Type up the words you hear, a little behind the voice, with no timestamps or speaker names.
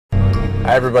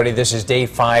Hi everybody, this is day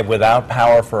 5 without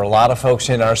power for a lot of folks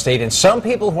in our state, and some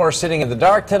people who are sitting in the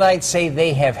dark tonight say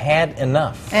they have had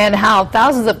enough. And how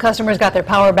thousands of customers got their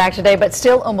power back today, but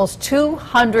still almost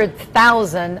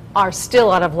 200,000 are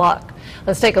still out of luck.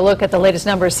 Let's take a look at the latest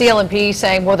numbers. CLNP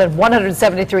saying more than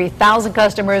 173,000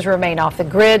 customers remain off the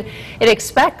grid. It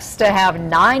expects to have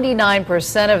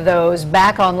 99% of those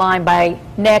back online by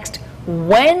next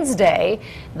Wednesday.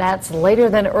 That's later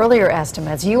than earlier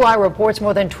estimates. UI reports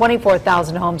more than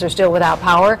 24,000 homes are still without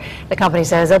power. The company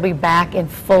says they'll be back in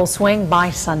full swing by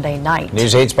Sunday night.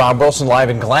 News 8's Bob Wilson live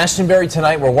in Glastonbury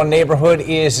tonight, where one neighborhood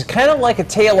is kind of like a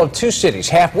tale of two cities,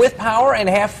 half with power and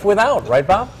half without. Right,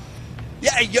 Bob?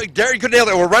 Yeah, Derek, you could nail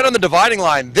it. We're right on the dividing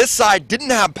line. This side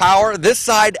didn't have power. This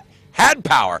side had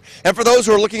power. And for those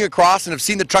who are looking across and have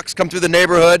seen the trucks come through the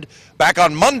neighborhood back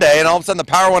on Monday and all of a sudden the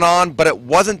power went on, but it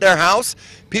wasn't their house,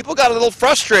 people got a little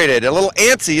frustrated, a little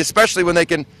antsy, especially when they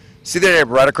can see their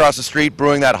neighbor right across the street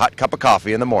brewing that hot cup of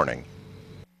coffee in the morning.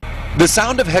 The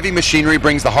sound of heavy machinery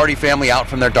brings the Hardy family out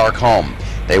from their dark home.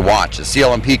 They watch as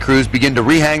CLNP crews begin to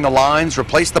rehang the lines,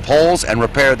 replace the poles, and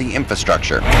repair the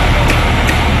infrastructure.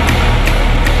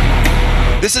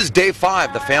 This is day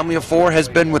 5. The family of 4 has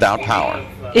been without power.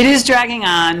 It is dragging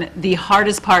on. The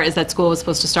hardest part is that school was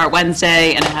supposed to start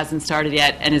Wednesday and it hasn't started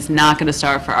yet and is not going to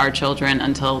start for our children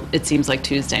until it seems like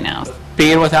Tuesday now.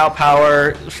 Being without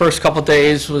power, first couple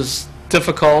days was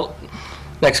difficult.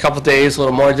 Next couple days a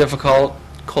little more difficult.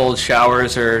 Cold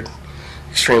showers are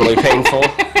extremely painful.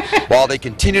 While they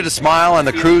continue to smile and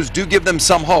the crews do give them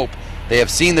some hope, they have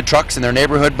seen the trucks in their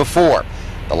neighborhood before.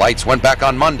 The lights went back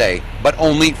on Monday, but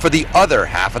only for the other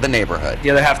half of the neighborhood.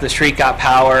 The other half of the street got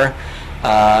power.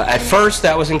 At first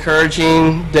that was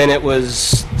encouraging, then it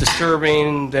was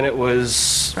disturbing, then it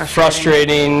was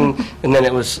frustrating, and then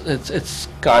it's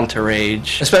gone to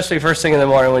rage. Especially first thing in the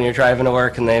morning when you're driving to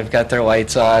work and they've got their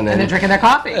lights on. And they're drinking their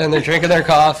coffee. And they're drinking their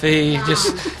coffee.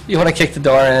 You want to kick the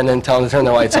door in and tell them to turn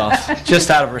their lights off,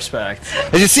 just out of respect.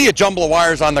 As you see a jumble of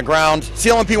wires on the ground,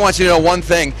 CLNP wants you to know one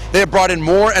thing. They have brought in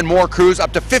more and more crews,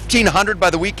 up to 1,500 by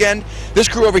the weekend. This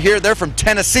crew over here, they're from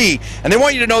Tennessee, and they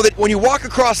want you to know that when you walk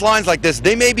across lines like this,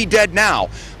 they may be dead now,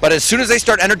 but as soon as they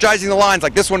start energizing the lines,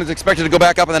 like this one is expected to go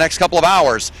back up in the next couple of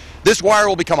hours, this wire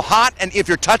will become hot, and if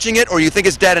you're touching it or you think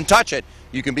it's dead and touch it,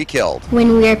 you can be killed.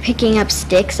 When we were picking up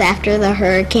sticks after the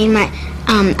hurricane,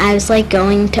 I was like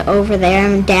going to over there,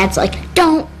 and Dad's like,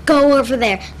 "Don't go over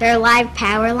there. There are live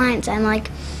power lines." I'm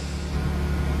like,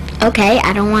 okay,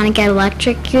 I don't want to get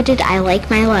electrocuted. I like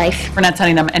my life. We're not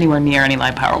sending them anywhere near any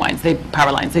live power lines.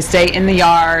 They stay in the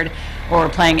yard or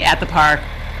playing at the park.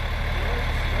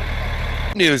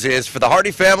 News is for the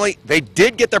Hardy family, they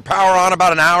did get their power on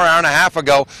about an hour and a half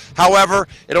ago. However,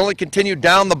 it only continued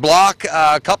down the block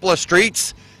a couple of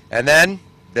streets, and then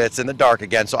it's in the dark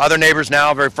again. So other neighbors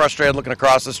now very frustrated looking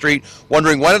across the street,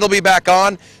 wondering when it'll be back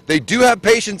on. They do have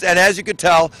patience, and as you could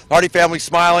tell, the Hardy family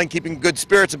smiling, keeping good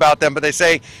spirits about them, but they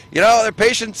say, you know, their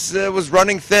patience was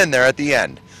running thin there at the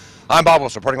end. I'm Bob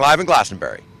Wilson, reporting live in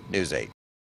Glastonbury, News 8.